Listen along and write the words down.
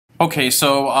Okay,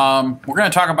 so we're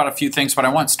going to talk about a few things, but I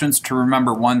want students to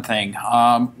remember one thing.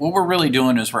 What we're really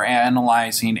doing is we're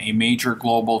analyzing a major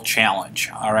global challenge,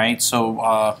 all right?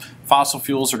 So fossil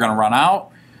fuels are going to run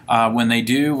out. When they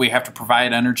do, we have to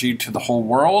provide energy to the whole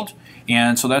world,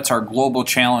 and so that's our global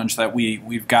challenge that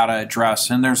we've got to address.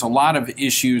 And there's a lot of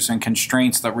issues and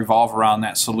constraints that revolve around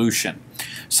that solution.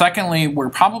 Secondly, we're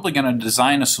probably going to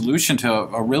design a solution to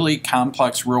a really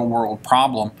complex real-world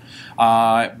problem,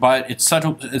 but it's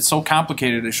so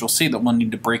complicated, as you'll see, that we'll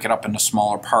need to break it up into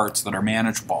smaller parts that are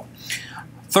manageable.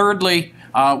 Thirdly,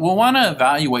 we'll want to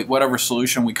evaluate whatever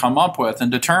solution we come up with and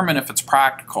determine if it's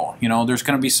practical. You know, there's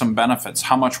going to be some benefits.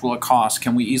 How much will it cost?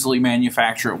 Can we easily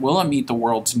manufacture it? Will it meet the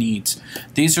world's needs?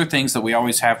 These are things that we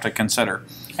always have to consider.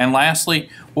 And lastly,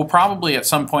 we'll probably at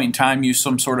some point in time use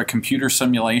some sort of computer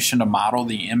simulation to model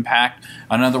the impact.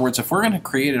 In other words, if we're going to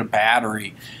create a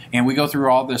battery and we go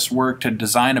through all this work to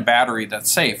design a battery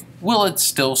that's safe, will it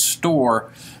still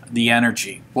store the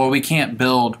energy? Well, we can't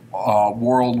build a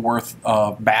world worth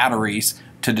of batteries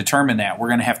to determine that. We're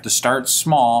going to have to start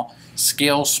small,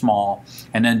 scale small,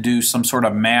 and then do some sort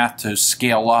of math to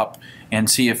scale up and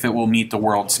see if it will meet the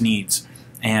world's needs.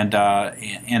 And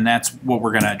that's what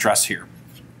we're going to address here.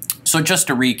 So just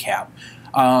to recap,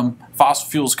 fossil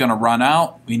fuel is going to run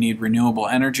out. We need renewable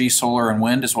energy. Solar and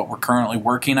wind is what we're currently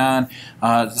working on.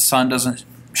 The sun doesn't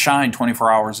shine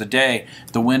 24 hours a day.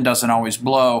 The wind doesn't always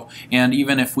blow, and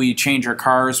even if we change our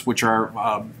cars, which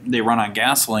are they run on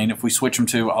gasoline, if we switch them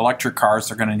to electric cars,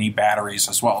 they're going to need batteries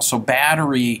as well. So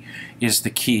battery is the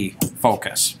key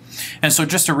focus. And so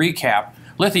just to recap,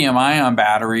 lithium-ion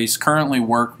batteries currently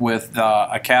work with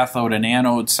a cathode and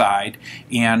anode side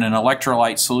and an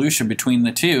electrolyte solution between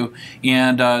the two,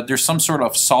 and there's some sort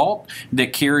of salt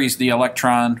that carries the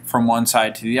electron from one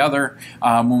side to the other.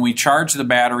 When we charge the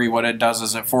battery, what it does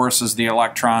is it forces the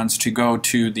electrons to go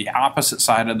to the opposite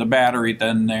side of the battery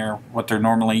than what they're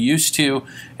normally used to,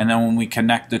 and then when we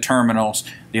connect the terminals,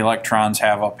 the electrons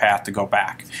have a path to go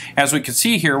back. As we can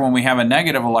see here, when we have a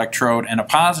negative electrode and a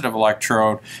positive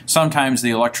electrode, sometimes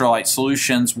the electrolyte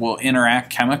solutions will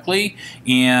interact chemically,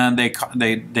 and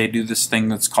they do this thing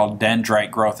that's called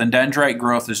dendrite growth. And dendrite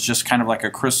growth is just kind of like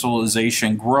a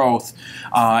crystallization growth,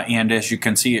 and as you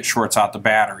can see, it shorts out the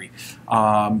battery.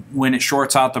 When it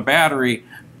shorts out the battery,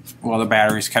 well, the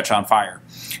batteries catch on fire.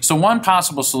 So one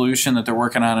possible solution that they're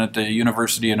working on at the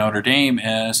University of Notre Dame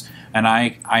is an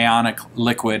ionic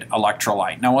liquid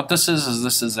electrolyte. Now what this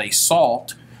is a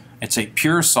salt. It's a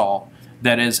pure salt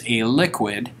that is a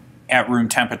liquid at room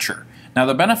temperature. Now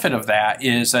the benefit of that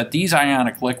is that these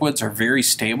ionic liquids are very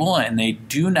stable and they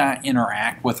do not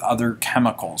interact with other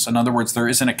chemicals. In other words, there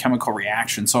isn't a chemical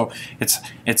reaction, so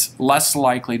it's less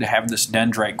likely to have this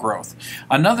dendrite growth.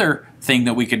 Another thing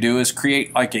that we could do is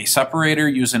create like a separator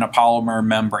using a polymer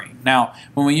membrane. Now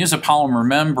when we use a polymer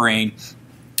membrane,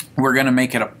 we're going to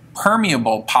make it a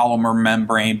permeable polymer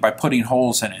membrane by putting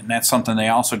holes in it, and that's something they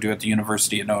also do at the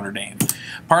University of Notre Dame.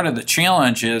 Part of the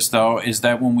challenge is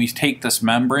that when we take this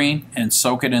membrane and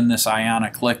soak it in this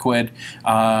ionic liquid,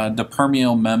 the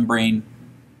permeable membrane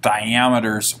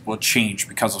diameters will change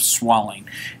because of swelling,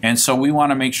 and so we want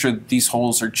to make sure that these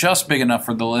holes are just big enough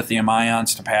for the lithium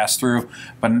ions to pass through,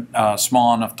 but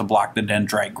small enough to block the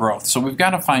dendrite growth. So we've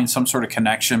got to find some sort of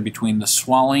connection between the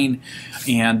swelling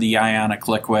and the ionic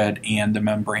liquid and the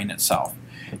membrane itself.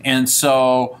 And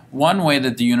so one way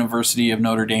that the University of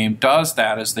Notre Dame does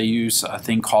that is they use a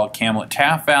thing called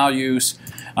Kamlet-Taft Values.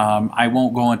 I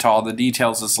won't go into all the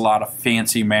details, it's a lot of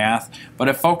fancy math, but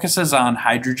it focuses on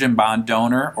hydrogen bond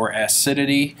donor or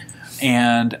acidity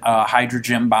and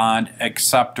hydrogen bond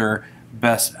acceptor,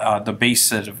 the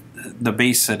basicity.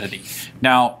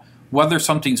 Now, whether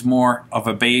something's more of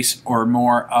a base or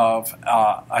more of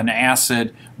an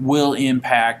acid will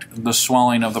impact the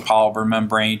swelling of the polymer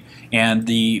membrane and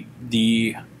the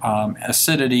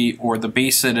acidity or the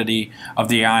basicity of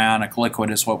the ionic liquid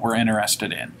is what we're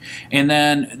interested in. And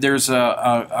then there's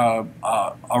a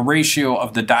ratio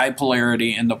of the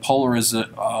dipolarity and the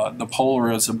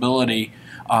polarizability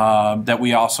that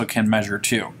we also can measure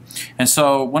too. And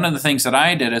so one of the things that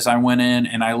I did is I went in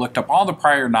and I looked up all the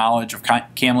prior knowledge of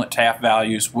Kamlet-Taft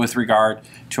values with regard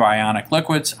to ionic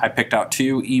liquids. I picked out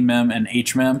two, EMIM and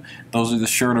HMIM. Those are the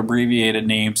short abbreviated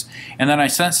names. And then I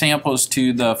sent samples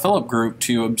to the Philip group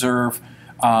to observe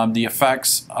the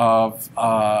effects of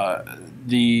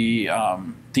these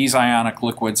ionic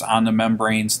liquids on the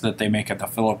membranes that they make at the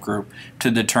Philip group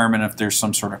to determine if there's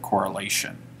some sort of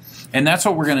correlation. And that's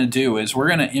what we're going to do, is we're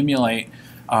going to emulate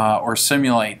or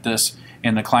simulate this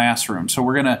in the classroom. So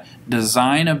we're going to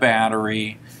design a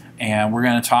battery, and we're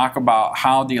going to talk about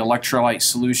how the electrolyte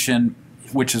solution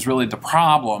which is really the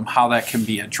problem, how that can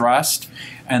be addressed.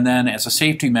 And then as a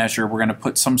safety measure, we're going to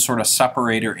put some sort of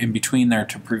separator in between there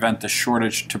to prevent the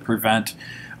shortage, to prevent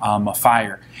a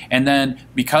fire. And then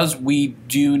because we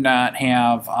do not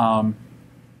have,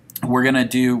 we're going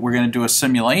to do a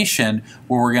simulation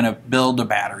where we're going to build a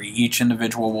battery. Each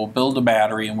individual will build a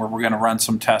battery, and we're going to run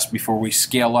some tests before we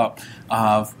scale up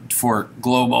for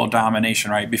global domination,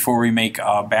 right? Before we make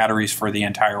batteries for the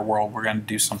entire world, we're going to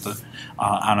do something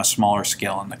on a smaller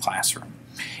scale in the classroom.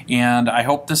 And I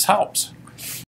hope this helps.